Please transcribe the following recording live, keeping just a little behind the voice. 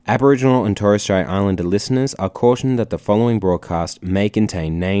Aboriginal and Torres Strait Islander listeners are cautioned that the following broadcast may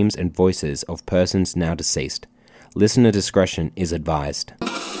contain names and voices of persons now deceased. Listener discretion is advised.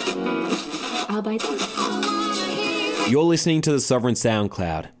 You're listening to the Sovereign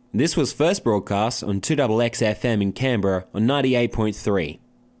SoundCloud. This was first broadcast on 2XX FM in Canberra on 98.3.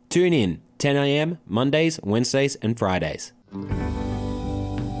 Tune in 10 a.m. Mondays, Wednesdays and Fridays.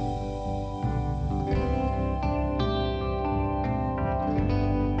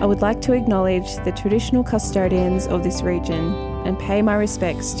 I would like to acknowledge the traditional custodians of this region and pay my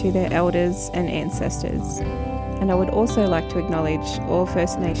respects to their elders and ancestors. And I would also like to acknowledge all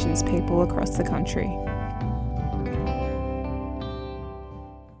First Nations people across the country.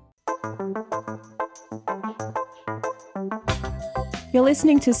 You're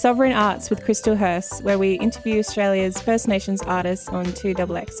listening to Sovereign Arts with Crystal Hurst, where we interview Australia's First Nations artists on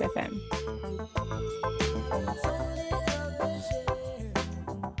 2XX FM.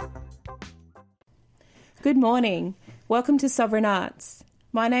 Good morning. Welcome to Sovereign Arts.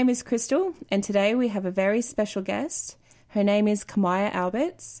 My name is Crystal, and today we have a very special guest. Her name is Kimiah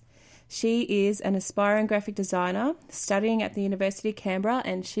Alberts. She is an aspiring graphic designer studying at the University of Canberra,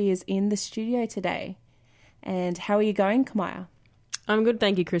 and she is in the studio today. And how are you going, Kimiah? I'm good,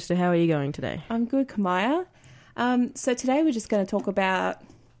 thank you, Krista. How are you going today? I'm good, Kimiah. So today we're just going to talk about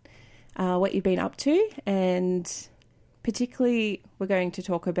what you've been up to, and particularly we're going to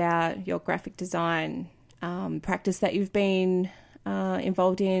talk about your graphic design practice that you've been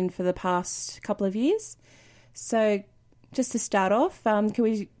involved in for the past couple of years. So just to start off,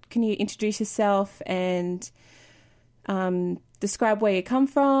 can you introduce yourself and describe where you come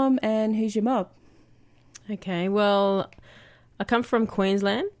from and who's your mob? Okay, well, I come from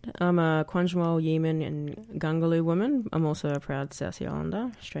Queensland. I'm a Quanjmal, Yemen and Gungaloo woman. I'm also a proud South Sea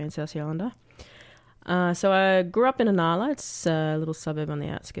Islander, Australian South Sea Islander. So I grew up in Inala. It's a little suburb on the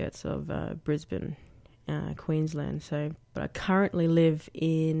outskirts of Brisbane, Queensland. But I currently live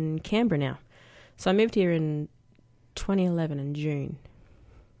in Canberra now. So I moved here in 2011 in June.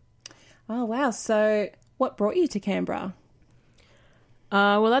 Oh, wow. So what brought you to Canberra?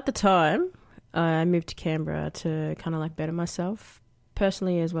 Well, at the time, I moved to Canberra to kind of like better myself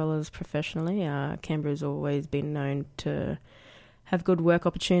personally as well as professionally. Canberra's always been known to have good work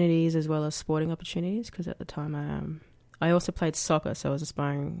opportunities as well as sporting opportunities, because at the time I also played soccer, so I was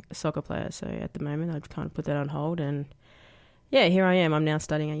aspiring soccer player. So at the moment I've kind of put that on hold, and yeah, here I am. I'm now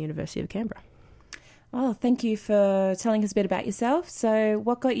studying at University of Canberra. Oh, thank you for telling us a bit about yourself. So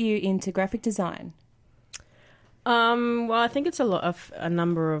what got you into graphic design? Well, I think it's a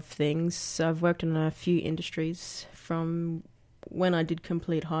number of things. I've worked in a few industries from when I did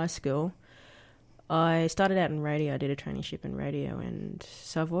complete high school. I started out in radio. I did a traineeship in radio, and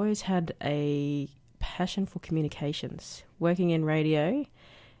so I've always had a passion for communications, working in radio.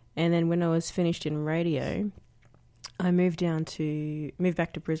 And then when I was finished in radio, I moved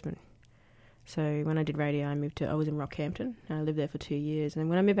back to Brisbane. So when I did radio, I was in Rockhampton, and I lived there for 2 years. And then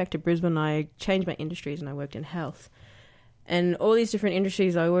when I moved back to Brisbane, I changed my industries and I worked in health. And all these different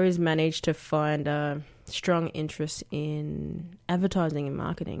industries, I always managed to find a strong interest in advertising and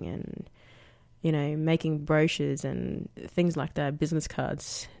marketing and, you know, making brochures and things like that, business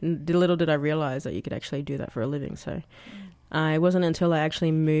cards. And little did I realise that you could actually do that for a living. So it wasn't until I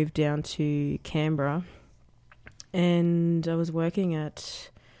actually moved down to Canberra and I was working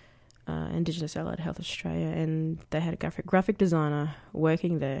at Indigenous Allied Health Australia, and they had a graphic designer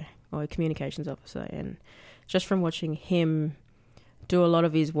working there, or a communications officer, and just from watching him do a lot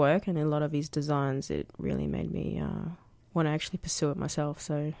of his work and a lot of his designs, it really made me want to actually pursue it myself.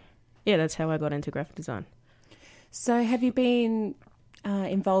 So yeah, that's how I got into graphic design. So have you been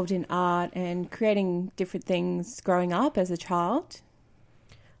involved in art and creating different things growing up as a child?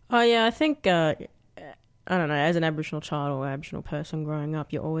 Oh yeah, I think I don't know, as an Aboriginal child or Aboriginal person growing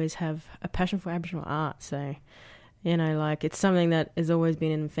up, you always have a passion for Aboriginal art. So, you know, like, it's something that has always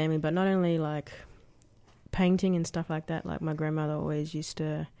been in the family, but not only like painting and stuff like that. Like, my grandmother always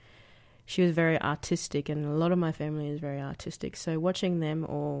she was very artistic, and a lot of my family is very artistic. So watching them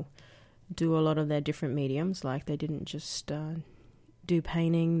all do a lot of their different mediums, like they didn't just do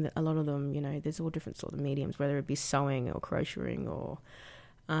painting. A lot of them, you know, there's all different sort of mediums, whether it be sewing or crocheting or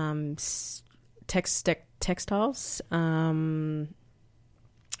textiles. What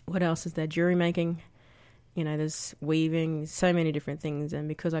else is there? Jewelry making. You know, there's weaving, so many different things. And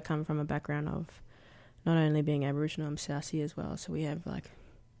because I come from a background of not only being Aboriginal, I'm South Sea as well. So we have like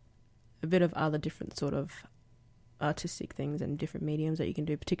a bit of other different sort of artistic things and different mediums that you can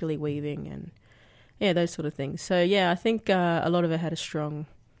do, particularly weaving and yeah, those sort of things. So yeah, I think a lot of it had a strong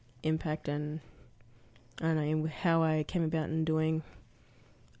impact, and I don't know, in how I came about in doing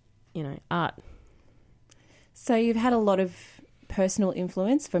art. So you've had a lot of personal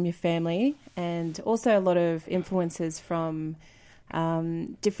influence from your family and also a lot of influences from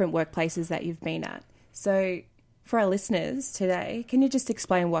different workplaces that you've been at. So for our listeners today, can you just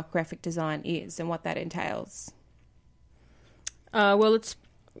explain what graphic design is and what that entails? Well, it's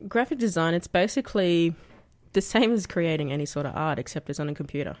graphic design. It's basically the same as creating any sort of art, except it's on a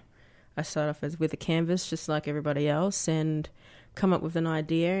computer. I start off with a canvas, just like everybody else, and come up with an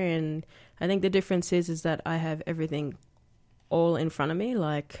idea. And I think the difference is that I have everything all in front of me.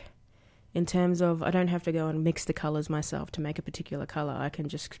 Like, in terms of, I don't have to go and mix the colors myself to make a particular color. I can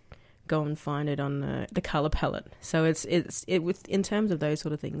just go and find it on the color palette. So in terms of those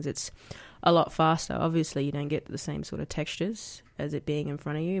sort of things, it's a lot faster. Obviously, you don't get the same sort of textures as it being in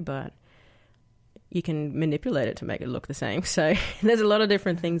front of you, but you can manipulate it to make it look the same. So there's a lot of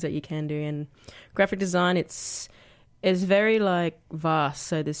different things that you can do. And graphic design, it's very vast.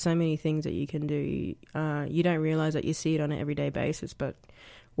 So there's so many things that you can do. You don't realize that you see it on an everyday basis, but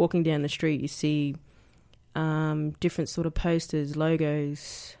walking down the street, you see different sort of posters,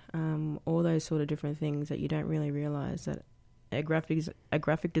 logos, all those sort of different things that you don't really realize that a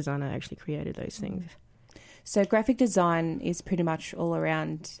graphic designer actually created those things. So graphic design is pretty much all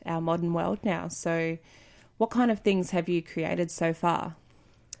around our modern world now. So what kind of things have you created so far?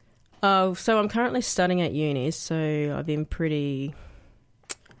 So I'm currently studying at uni, so I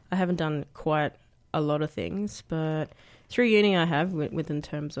haven't done quite a lot of things, but through uni I have, in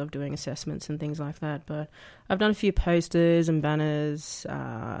terms of doing assessments and things like that. But I've done a few posters and banners,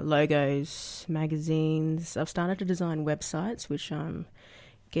 logos, magazines. I've started to design websites, which I'm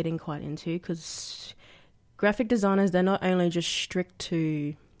getting quite into, because graphic designers, they're not only just strict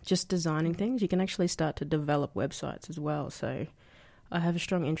to just designing things, you can actually start to develop websites as well. So I have a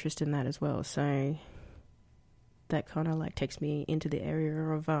strong interest in that as well. So that kind of takes me into the area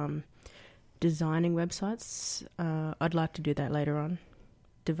of designing websites. I'd like to do that later on,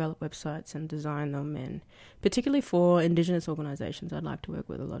 develop websites and design them, and particularly for Indigenous organisations. I'd like to work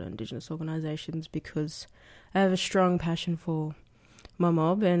with a lot of Indigenous organisations because I have a strong passion for my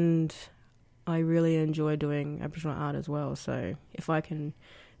mob and I really enjoy doing Aboriginal art as well. So if I can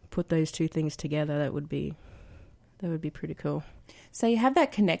put those two things together, that would be pretty cool. So you have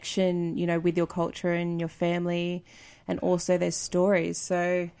that connection, with your culture and your family, and also there's stories.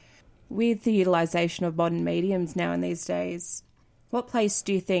 So with the utilisation of modern mediums now in these days, what place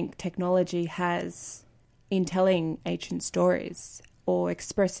do you think technology has in telling ancient stories or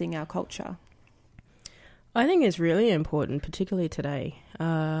expressing our culture? I think it's really important, particularly today.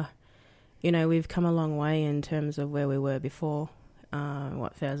 We've come a long way in terms of where we were before.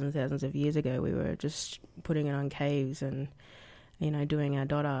 Thousands of years ago, we were just putting it on caves and, doing our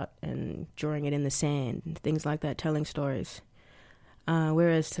dot art and drawing it in the sand and things like that, telling stories.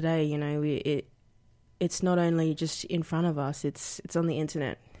 Whereas today, it's not only just in front of us, it's on the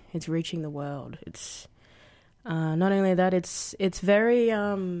internet. It's reaching the world. It's not only that, it's very,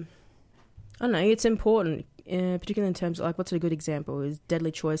 it's important, particularly in terms of, what's a good example is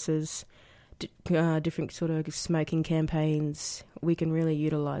Deadly Choices, different sort of smoking campaigns. We can really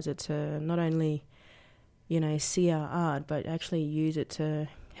utilise it to not only, see our art, but actually use it to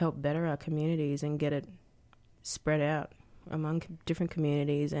help better our communities and get it spread out among different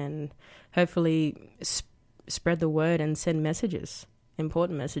communities and hopefully spread the word and send messages,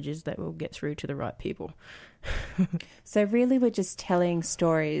 important messages that will get through to the right people. So really we're just telling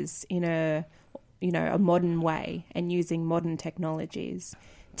stories in a modern way and using modern technologies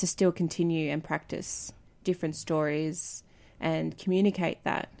to still continue and practice different stories and communicate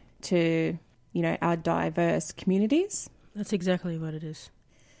that to, our diverse communities. That's exactly what it is.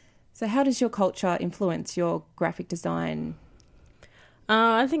 So how does your culture influence your graphic design?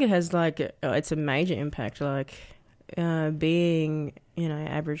 I think it has it's a major impact. Being,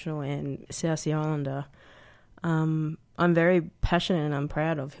 Aboriginal and South Sea Islander, I'm very passionate and I'm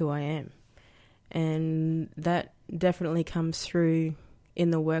proud of who I am. And that definitely comes through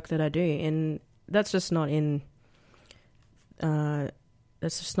in the work that I do. And that's just not in the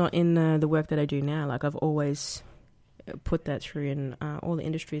work that I do now. I've always put that through in all the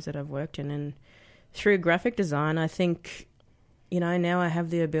industries that I've worked in. And through graphic design, I think, now I have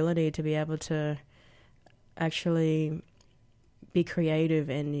the ability to be able to actually be creative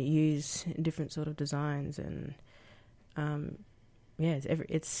and use different sort of designs. And,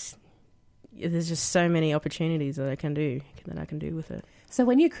 there's just so many opportunities that I can do with it. So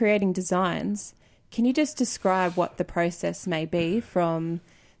when you're creating designs, can you just describe what the process may be from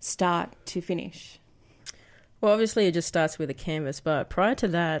start to finish? Well, obviously it just starts with a canvas, but prior to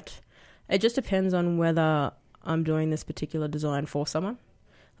that, it just depends on whether I'm doing this particular design for someone.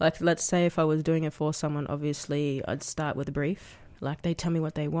 Like, let's say if I was doing it for someone, obviously I'd start with a brief. Like, they tell me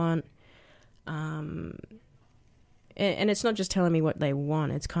what they want. And it's not just telling me what they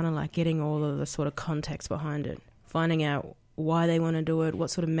want. It's kind of like getting all of the sort of context behind it, finding out why they want to do it,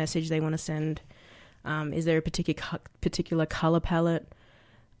 what sort of message they want to send. Is there a particular color palette?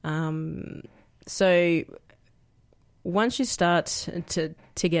 So once you start to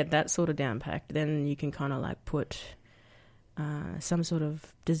get that sort of down packed, then you can kind of like put some sort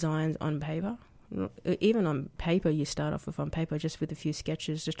of designs on paper. Even on paper, you start off with on paper just with a few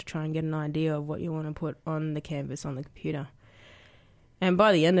sketches just to try and get an idea of what you want to put on the canvas on the computer. And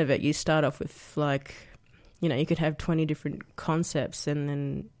by the end of it, you start off with like, you know, you could have 20 different concepts, and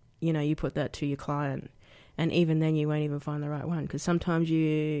then, you know, you put that to your client. And even then you won't even find the right one, because sometimes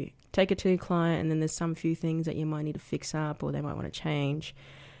you take it to your client and then there's some few things that you might need to fix up or they might want to change.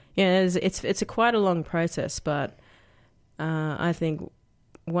 Yeah, it's quite a long process, but I think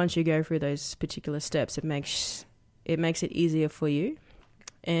once you go through those particular steps, it makes it easier for you.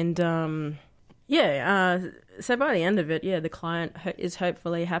 And so by the end of it, the client is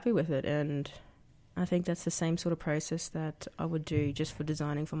hopefully happy with it. And I think that's the same sort of process that I would do just for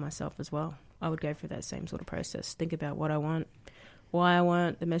designing for myself as well. I would go through that same sort of process. Think about what I want, why I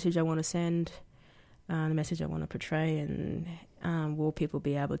want, the message I want to send, the message I want to portray, and will people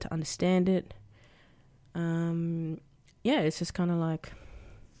be able to understand it? It's just kind of like,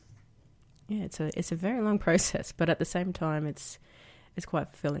 it's a very long process, but at the same time, it's quite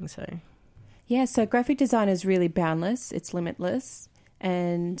fulfilling. So graphic design is really boundless. It's limitless,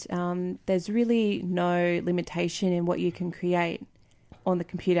 and there's really no limitation in what you can create on the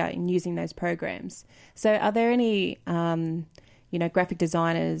computer in using those programs. So are there any, graphic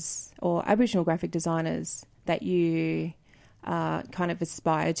designers or Aboriginal graphic designers that you kind of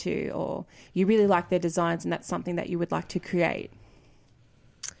aspire to, or you really like their designs and that's something that you would like to create?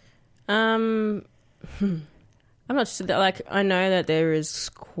 I'm not sure. Like, I know that there is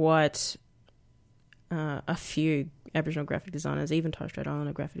quite a few Aboriginal graphic designers, even Torres Strait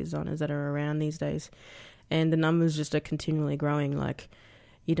Islander graphic designers that are around these days. And the numbers just are continually growing. Like,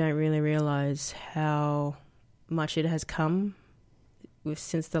 you don't really realise how much it has come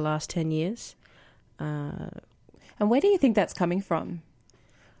since the last 10 years. And where do you think that's coming from?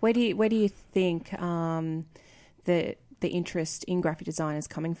 Where do you think the interest in graphic design is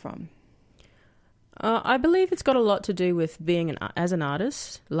coming from? I believe it's got a lot to do with being as an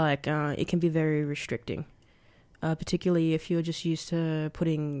artist. Like, it can be very restricting, particularly if you're just used to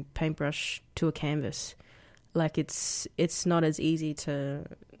putting paintbrush to a canvas. Like, it's not as easy to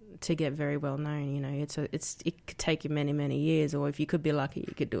get very well known. You know, it could take you many years, or if you could be lucky,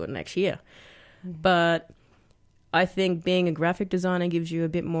 you could do it next year. Mm-hmm. But I think being a graphic designer gives you a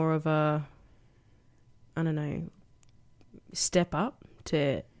bit more of a, step up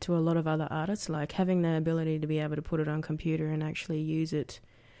to a lot of other artists. Like, having the ability to be able to put it on computer and actually use it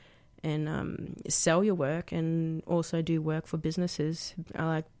and sell your work, and also do work for businesses.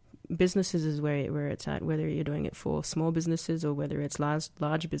 Businesses is where it's at, whether you're doing it for small businesses or whether it's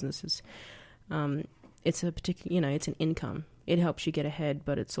large businesses. It's a particular, it's an income. It helps you get ahead,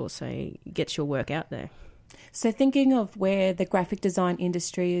 but it's also gets your work out there. So thinking of where the graphic design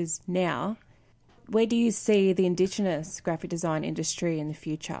industry is now, where do you see the Indigenous graphic design industry in the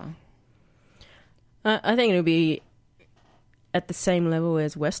future? I think it'll be at the same level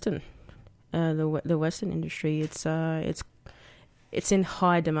as Western, the Western industry. It's in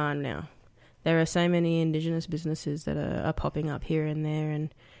high demand now. There are so many Indigenous businesses that are popping up here and there,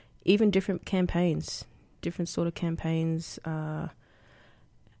 and even different sort of campaigns.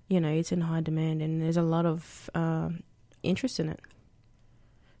 It's in high demand, and there's a lot of interest in it.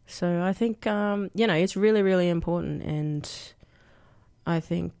 So I think, it's really, really important, and I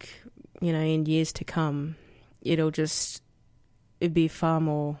think, in years to come, it'd be far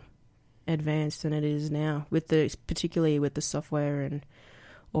more advanced than it is now, particularly with the software and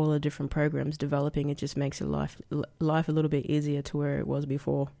all the different programs developing. It just makes life a little bit easier to where it was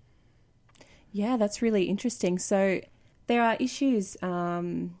before. Yeah, that's really interesting. So there are issues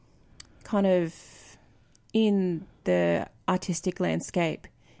kind of in the artistic landscape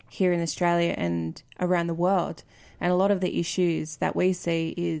here in Australia and around the world, and a lot of the issues that we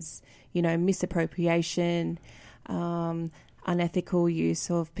see is misappropriation, unethical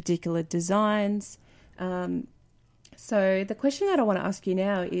use of particular designs. So the question that I want to ask you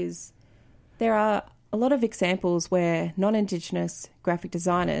now is, there are a lot of examples where non-Indigenous graphic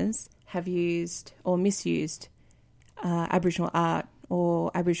designers have used or misused Aboriginal art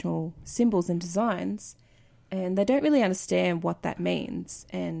or Aboriginal symbols and designs, and they don't really understand what that means.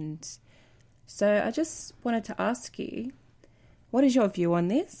 And so I just wanted to ask you, What is your view on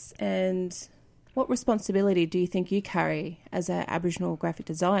this, and what responsibility do you think you carry as an Aboriginal graphic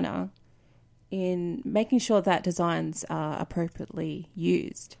designer in making sure that designs are appropriately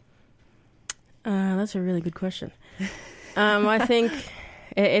used? That's a really good question. I think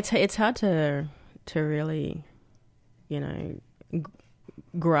it's hard to really,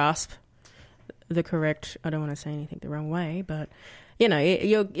 grasp the correct. I don't want to say anything the wrong way, but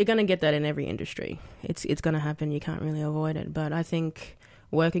you're going to get that in every industry. It's going to happen. You can't really avoid it. But I think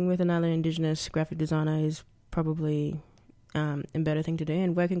working with another Indigenous graphic designer is probably a better thing to do,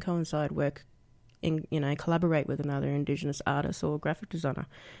 and work collaborate with another Indigenous artist or graphic designer.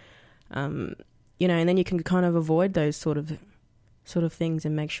 And then you can kind of avoid those sort of things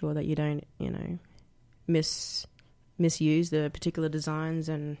and make sure that you don't, misuse the particular designs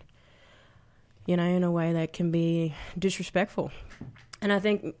and, in a way that can be disrespectful. And I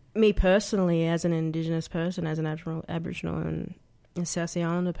think me personally, as an Indigenous person, as an Aboriginal and South Sea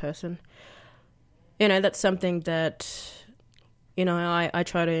Islander person, that's something that, I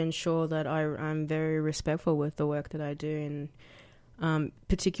try to ensure that I'm very respectful with the work that I do, and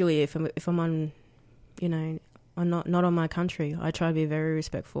particularly if I'm on, I'm not on my country, I try to be very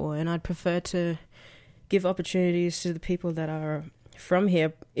respectful, and I'd prefer to give opportunities to the people that are from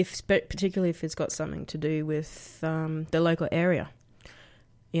here, particularly if it's got something to do with the local area.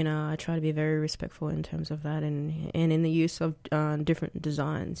 I try to be very respectful in terms of that, and in the use of different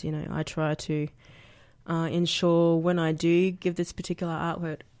designs. I try to ensure when I do give this particular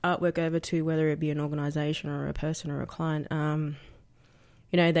artwork over to, whether it be an organisation or a person or a client,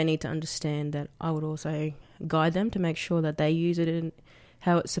 they need to understand that I would also guide them to make sure that they use it in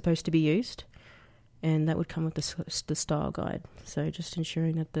how it's supposed to be used, and that would come with the style guide. So just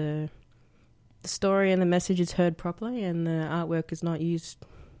ensuring that the story and the message is heard properly and the artwork is not used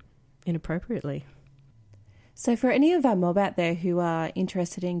inappropriately. So for any of our mob out there who are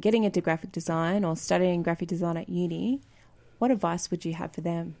interested in getting into graphic design or studying graphic design at uni, what advice would you have for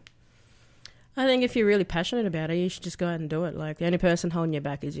them? I think if you're really passionate about it, you should just go out and do it. Like, the only person holding you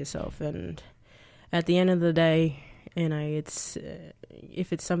back is yourself. And at the end of the day, it's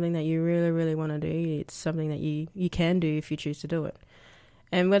if it's something that you really, really want to do, it's something that you can do if you choose to do it.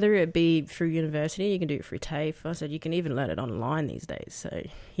 And whether it be through university, you can do it through TAFE. I said you can even learn it online these days. So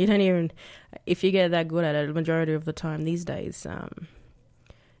you don't even, if you get that good at it, the majority of the time these days,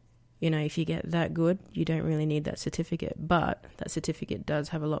 if you get that good, you don't really need that certificate. But that certificate does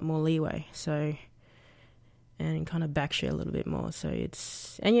have a lot more leeway. So, and kind of backs you a little bit more. So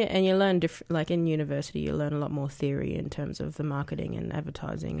it's, and you learn like in university, you learn a lot more theory in terms of the marketing and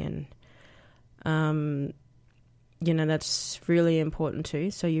advertising, and that's really important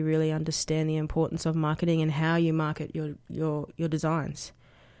too. So you really understand the importance of marketing and how you market your designs.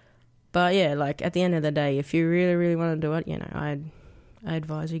 But yeah, like at the end of the day, if you really, really want to do it, I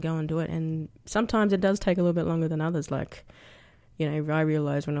advise you go and do it. And sometimes it does take a little bit longer than others. Like, I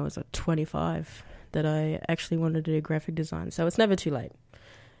realised when I was like 25 that I actually wanted to do graphic design. So it's never too late.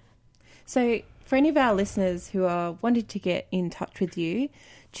 So for any of our listeners who are wanting to get in touch with you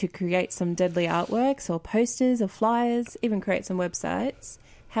to create some deadly artworks or posters or flyers, even create some websites,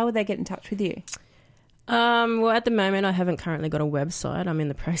 how would they get in touch with you? Well, at the moment, I haven't currently got a website. I'm in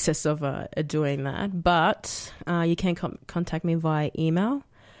the process of doing that. But you can contact me via email,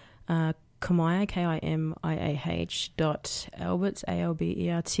 Kimiah, KIMIAH .alberts,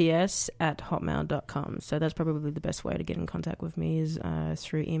 @hotmail.com. So that's probably the best way to get in contact with me is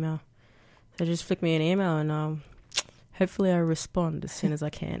through email. So just flick me an email and hopefully I respond as soon as I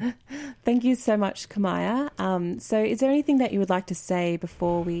can. Thank you so much, Kimiah. So is there anything that you would like to say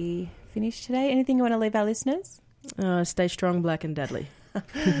before we finish today? Anything you want to leave our listeners? Stay strong, black and deadly.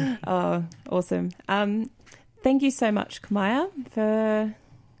 Oh, awesome. Thank you so much, Kimiah, for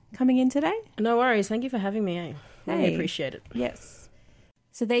coming in today. No worries. Thank you for having me. Really appreciate it. Yes.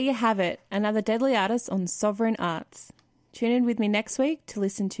 So there you have it, another deadly artist on Sovereign Arts. Tune in with me next week to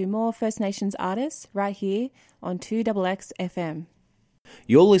listen to more First Nations artists right here on 2XX FM.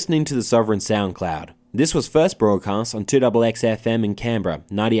 You're listening to the Sovereign SoundCloud. This was first broadcast on 2XX FM in Canberra,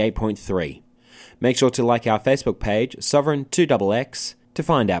 98.3. Make sure to like our Facebook page, Sovereign 2XX, to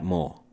find out more.